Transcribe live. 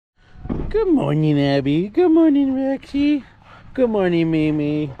Good morning, Abby. Good morning, Rexy. Good morning,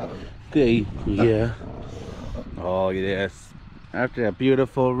 Mimi. Good, yeah. Oh, yes. After that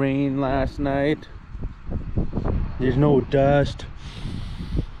beautiful rain last night, there's no dust.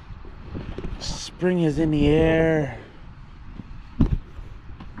 Spring is in the air.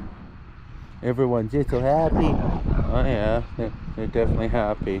 Everyone's just so happy. Oh, yeah. They're definitely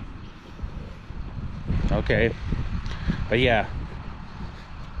happy. Okay. But yeah.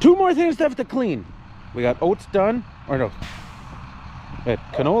 2 more things left to clean. We got oats done, or no,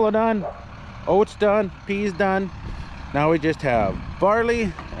 canola done, oats done, peas done. Now we just have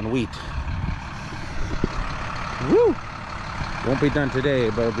barley and wheat. Woo! Won't be done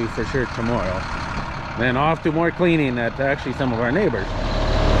today, but it'll be for sure tomorrow. Then off to more cleaning at actually some of our neighbors.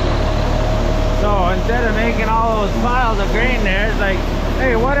 So instead of making all those piles of grain there, it's like,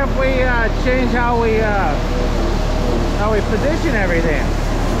 hey, what if we change how we position everything?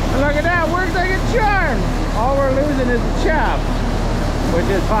 And look at that, works like a charm. All we're losing is the chaff, which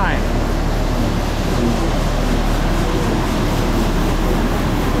is fine.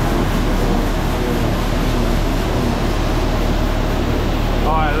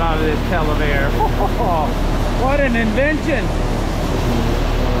 Oh, I love this televator. Oh, what an invention.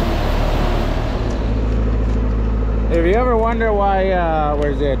 If you ever wonder why,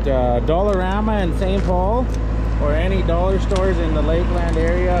 where's it, Dollarama in St. Paul, or any dollar stores in the Lakeland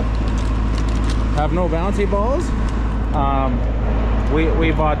area have no bouncy balls,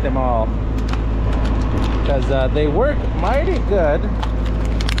 we bought them all because they work mighty good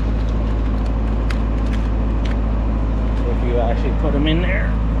if you actually put them in there.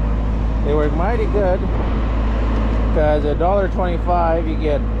 They work mighty good because $1.25 you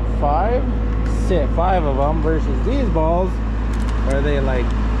get five of them, versus these balls where they like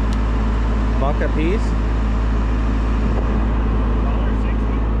 $1 a piece.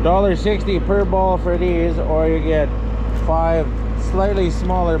 $1.60 per ball for these, or you get 5 slightly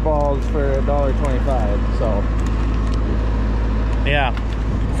smaller balls for $1.25. So yeah,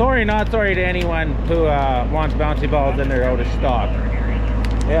 not sorry to anyone who wants bouncy balls and they're out of stock.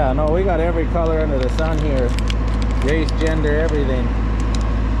 Yeah, no, we got every color under the sun here, race, gender, everything.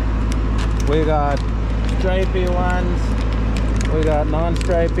 We got stripy ones, we got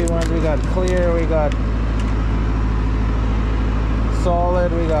non-stripy ones, we got clear, we got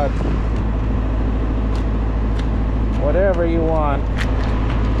solid, we got whatever you want,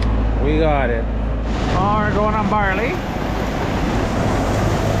 we got it. Oh, we're going on barley.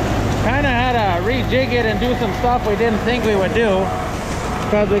 Kind of had to rejig it and do some stuff we didn't think we would do,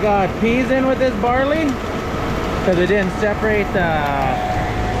 because we got peas in with this barley, because we didn't separate the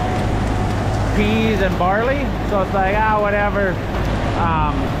peas and barley, so it's like, whatever.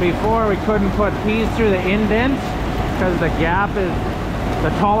 Before we couldn't put peas through the indents because the gap is, the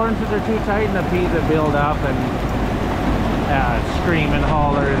tolerances are too tight, and the peas would build up and scream and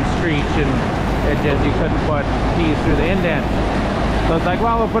holler and screech, and you couldn't put peas through the indent. So it's like,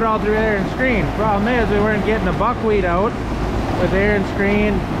 well, we'll put it all through air and screen. Problem is, we weren't getting the buckwheat out with air and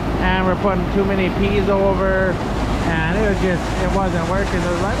screen, and we're putting too many peas over, and it wasn't working. So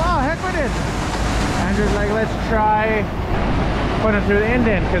it was like, oh, heck with it. Andrew's like, let's try putting it through the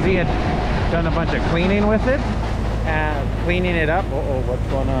indent, because he had done a bunch of cleaning with it. Cleaning it up. What's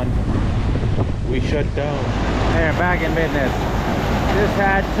going on? We shut down. There, back in business. Just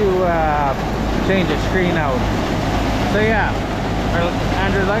had to change the screen out. So yeah,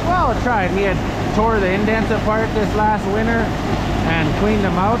 Andrew's like, well, let's try it. He had tore the indents apart this last winter and cleaned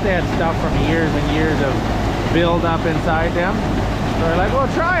them out. They had stuff from years and years of build up inside them. So we're like, well,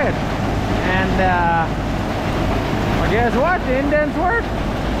 try it. And well, guess what? The indents work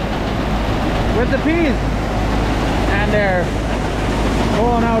with the peas. And they're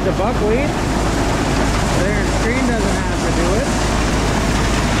pulling out the buckwheat. Their screen doesn't have to do it.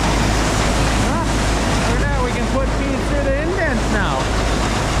 Huh? Look at that, we can put peas through the indents now.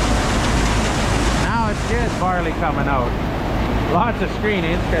 Now it's just barley coming out. Lots of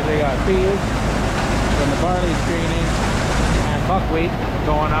screenings because they got peas, then the barley screening, and buckwheat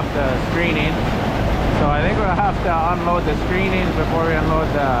going up the screening. So I think we'll have to unload the screenings before we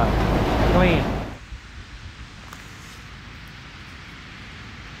unload the clean.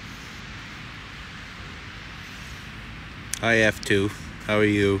 Hi F2, how are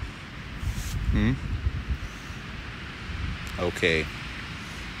you? Okay,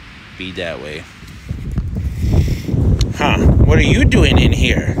 be that way. Huh, what are you doing in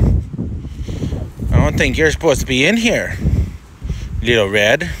here? I don't think you're supposed to be in here, little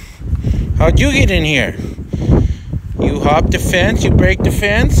red. How'd you get in here? You hop the fence, you break the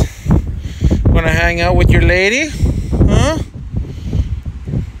fence? Wanna hang out with your lady? Huh?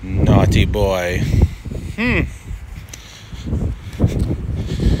 Naughty. naughty boy.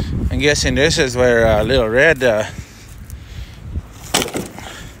 I'm guessing this is where Little Red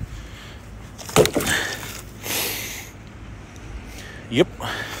yep.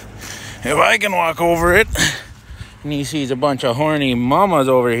 If I can walk over it and he sees a bunch of horny mamas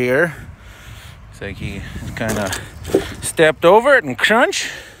over here, it's like he kind of stepped over it and crunch.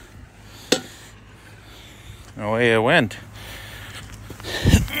 Away it went.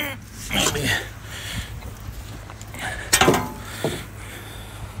 Maybe.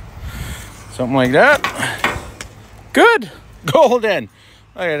 Something like that. Good. Golden.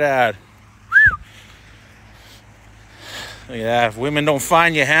 Look at that. Look at that. If women don't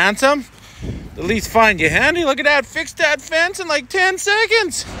find you handsome, at least find you handy. Look at that. Fix that fence in like 10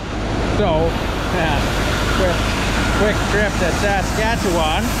 seconds. So, quick trip to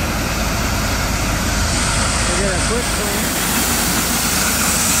Saskatchewan. We'll get a quick clean.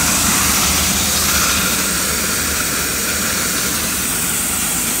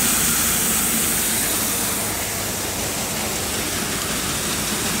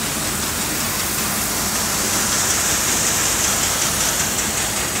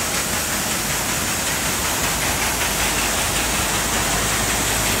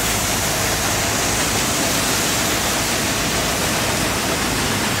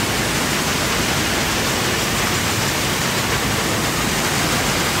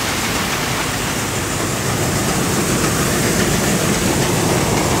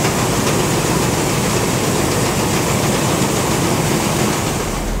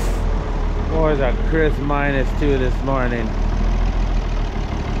 It was a crisp -2 this morning.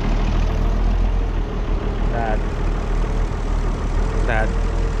 That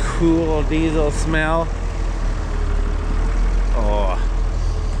cool diesel smell. Oh,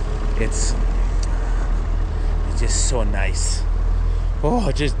 it's just so nice. Oh,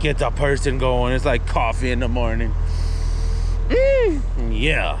 it just gets a person going. It's like coffee in the morning.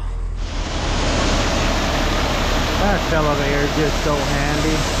 Yeah. That elevator is just so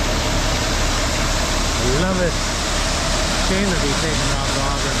handy. I love it. Shame to be taking off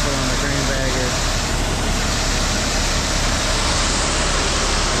longer and put on the grain bagger.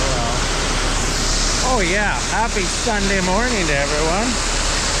 Well. Oh yeah, happy Sunday morning to everyone.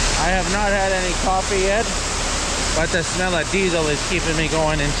 I have not had any coffee yet, but the smell of diesel is keeping me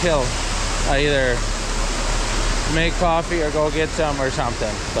going until I either make coffee or go get some or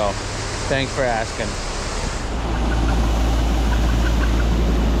something. So, thanks for asking.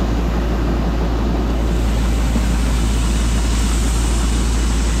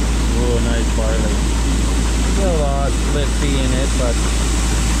 Nice barley. Still a lot split pea in it, but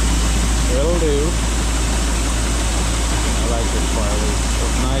it'll do. I like this barley.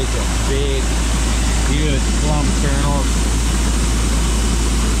 It's nice and big, huge plump kernels.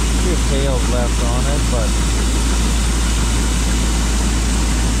 A few tails left on it, but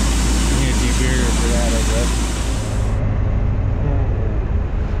you need to be bigger for that, I guess.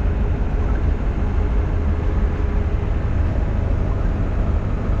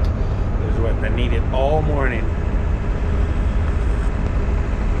 I need it all morning.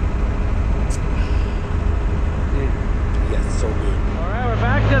 Yes, so good. Alright, we're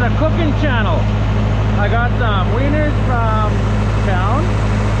back to the cooking channel. I got some wieners from town.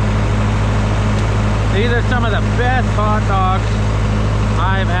 These are some of the best hot dogs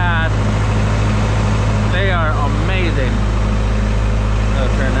I've had. They are amazing. I'll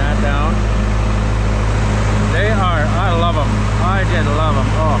turn that down. They are, I love them. I just love them.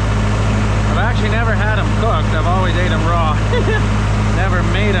 Oh. I've actually never had them cooked. I've always ate them raw. Never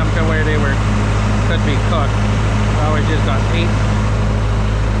made them to where they could be cooked. I always just got eaten.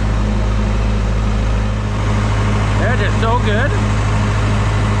 They're just so good.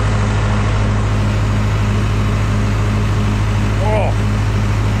 Oh,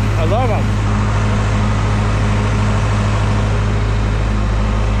 I love them.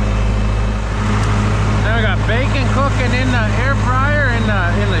 Then we got bacon cooking in the air fryer in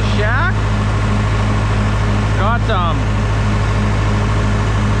the shack. Got some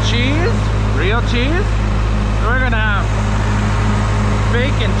cheese, real cheese. We're gonna have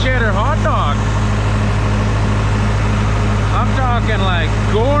bacon cheddar hot dog. I'm talking like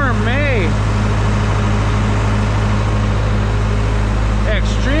gourmet.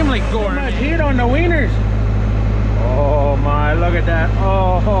 Extremely gourmet. Too much heat on the wieners. Oh my, look at that.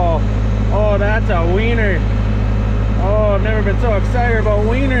 Oh, that's a wiener. Oh, I've never been so excited about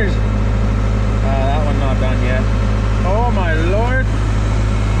wieners. That one's not done yet. Oh my lord.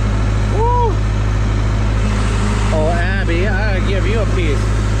 Woo. Oh Abby, I'll give you a piece.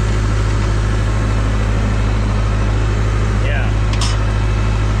 Yeah.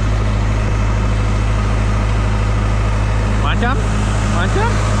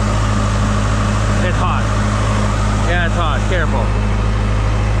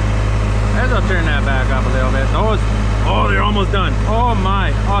 Sometimes I'll turn that back up a little bit. Those, oh, they're almost done. Oh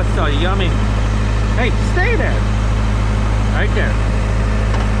my, oh, it's so yummy. Hey, stay there. Right there.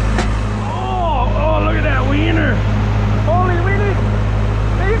 Oh, look at that wiener. Holy wiener.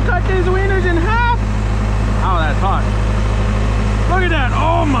 Hey, you cut these wieners in half. Oh, that's hot. Look at that.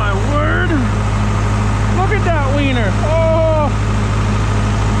 Oh my word. Look at that wiener. Oh.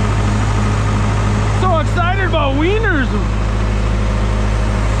 So excited about wieners.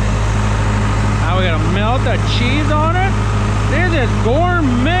 Now we gotta melt the cheese on it. This is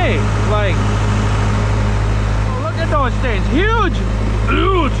gourmet. Like, look at those things. Huge,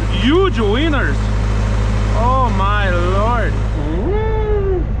 huge, huge wieners. Oh my lord.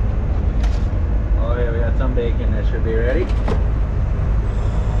 Oh yeah, we got some bacon that should be ready.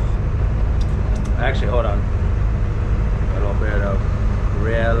 Actually, hold on. A little bit of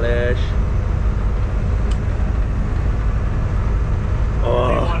relish. Oh.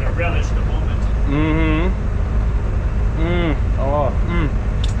 They want to relish the moment. Oh.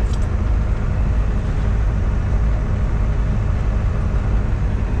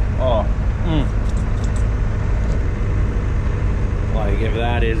 Oh. Like, if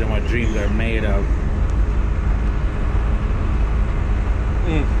that isn't what dreams are made of.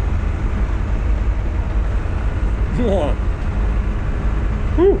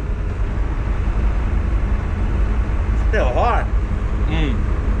 Whew. Still hot.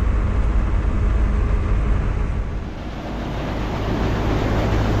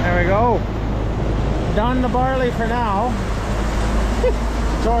 There we go. Done the barley for now.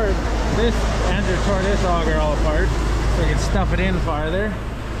 Andrew tore this auger all apart so we can stuff it in farther.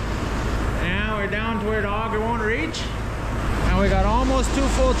 Now we're down to where the auger won't reach. And we got almost 2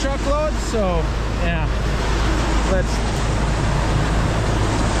 full truckloads, so yeah. Let's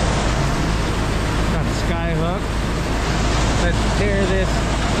got a sky hook. Let's tear this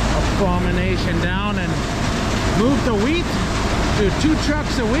abomination down and move the wheat. Do 2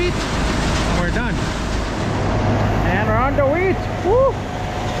 trucks of wheat and we're done. And we're on to wheat. Woo!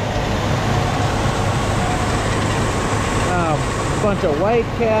 A bunch of white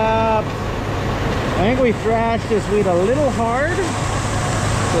caps. I think we thrashed this wheat a little hard.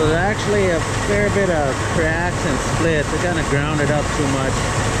 So there's actually a fair bit of cracks and splits. It kind of ground it up too much.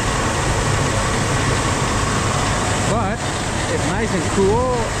 But it's nice and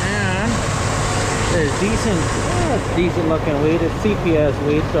cool, and there's decent looking wheat. It's CPS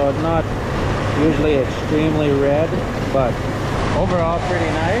wheat, so it's not usually extremely red, but overall pretty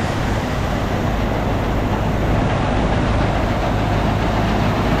nice.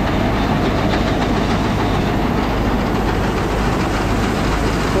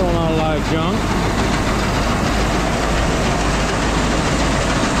 Pulling out live junk.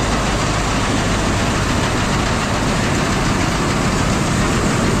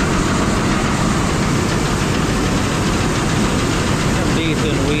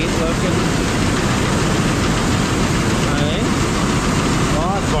 Decent wheat looking. I think.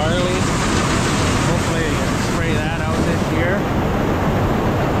 Well, it's barley. Hopefully you can spray that out this year.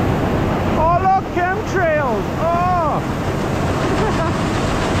 Oh look, chemtrails! Oh!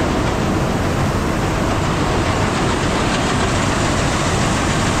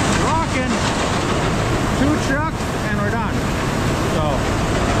 Rocking! 2 trucks and we're done. So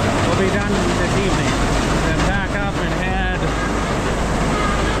we'll be done this evening. Then pack up and head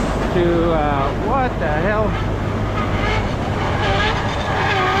to what the hell?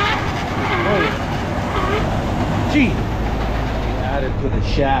 Oh, gee! Added to the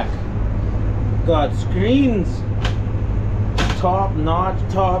shack. Got screens. Top notch,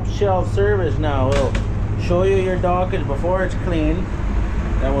 top shelf service now. We'll show you your dockage before it's clean.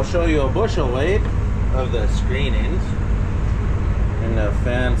 Then we'll show you a bushel weight of the screenings in the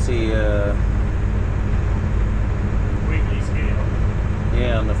fancy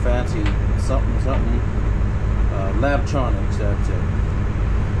yeah, on the fancy something Labtronics, that's it.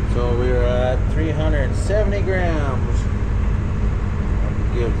 So we're at 370 grams. That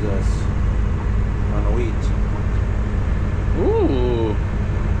gives us on the wheat. Ooh.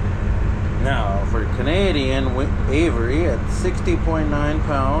 Now for Canadian Avery at 60.9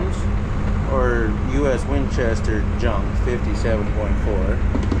 pounds, or US Winchester junk 57.4.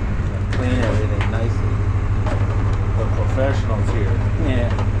 Clean everything nicely. The professionals here. Yeah.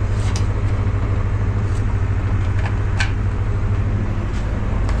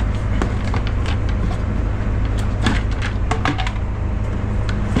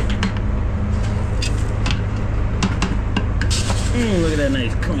 Look at that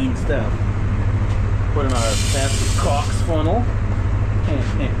nice clean stuff. Put in our fancy Cox funnel. I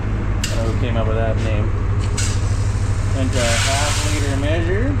don't know who came up with that name. Into a 1/2 liter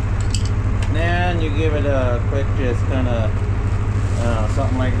measure. And you give it a quick, just kind of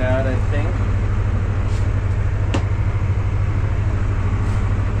something like that, I think.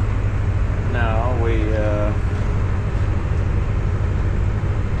 Now we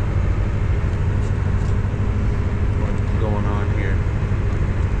what's going on here?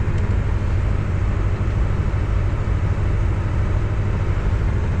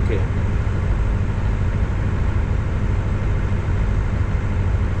 Okay.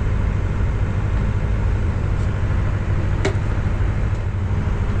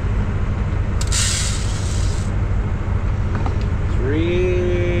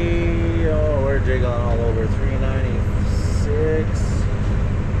 Jiggling all over 396.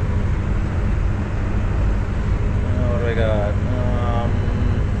 What do we got?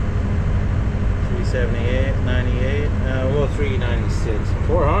 378, 98. Well, 396.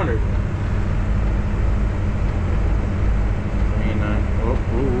 400.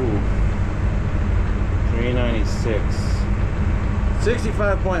 396.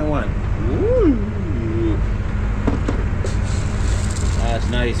 65.1. Woo! That's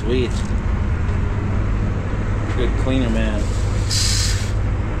nice wheat. Good cleaner, man.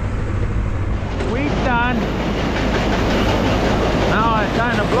 Wheat done. Now it's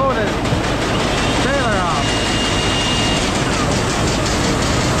time to blow this trailer off.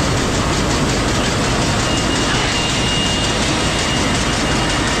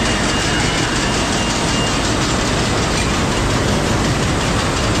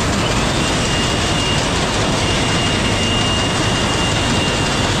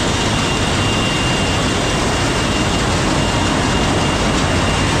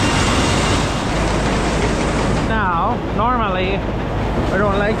 Normally, I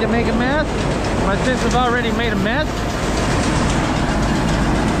don't like to make a mess, but since we've already made a mess,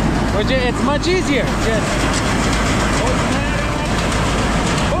 which it's much easier. Just open that up,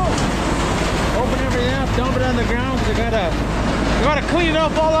 boom, open everything up, dump it on the ground, because I gotta clean it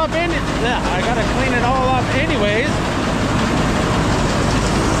up all up in it. Yeah, I gotta clean it all up anyways.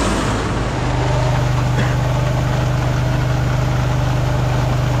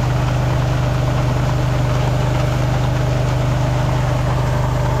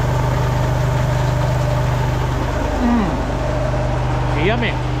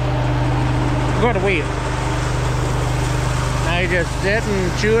 Yummy. Good wheat. Now you just sit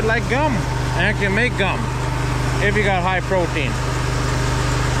and chew it like gum. Actually make gum if you got high protein,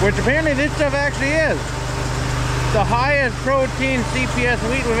 which apparently this stuff actually is the highest protein CPS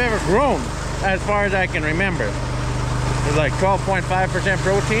wheat we've ever grown, as far as I can remember. It's like 12.5%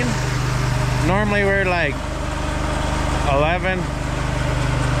 protein. Normally we're like 11,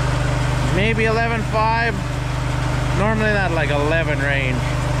 maybe 11.5. Normally not like 11 range.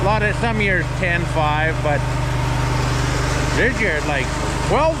 A lot of some years 10.5, but this year it's like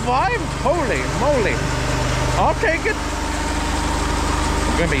 12.5. Holy moly! I'll take it.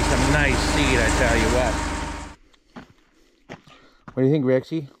 It's gonna be some nice seed, I tell you what. What do you think,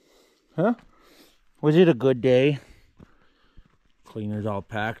 Rexy? Huh? Was it a good day? Cleaner's all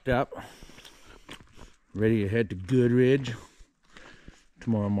packed up, ready to head to Goodridge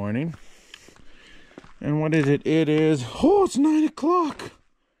tomorrow morning. And what is it? It is, oh, it's 9 o'clock.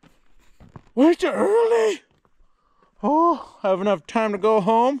 Where's it early? Oh, I have enough time to go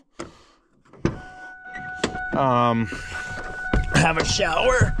home. Have a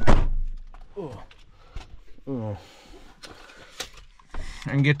shower. Oh. Oh.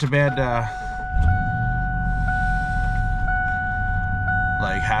 And get to bed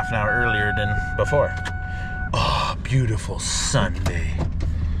like half an hour earlier than before. Oh, beautiful Sunday.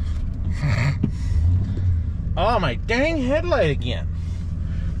 Oh, my dang headlight again.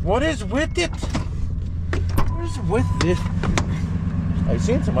 What is with it? What is with this? I've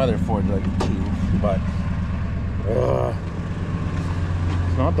seen some other Fords like it too, but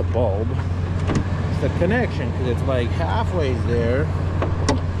it's not the bulb. It's the connection, because it's like halfway there.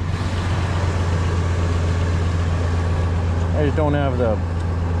 I just don't have the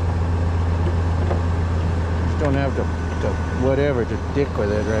whatever to dick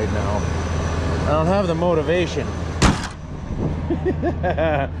with it right now. I don't have the motivation.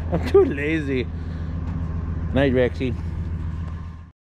 I'm too lazy. Night, Rexy.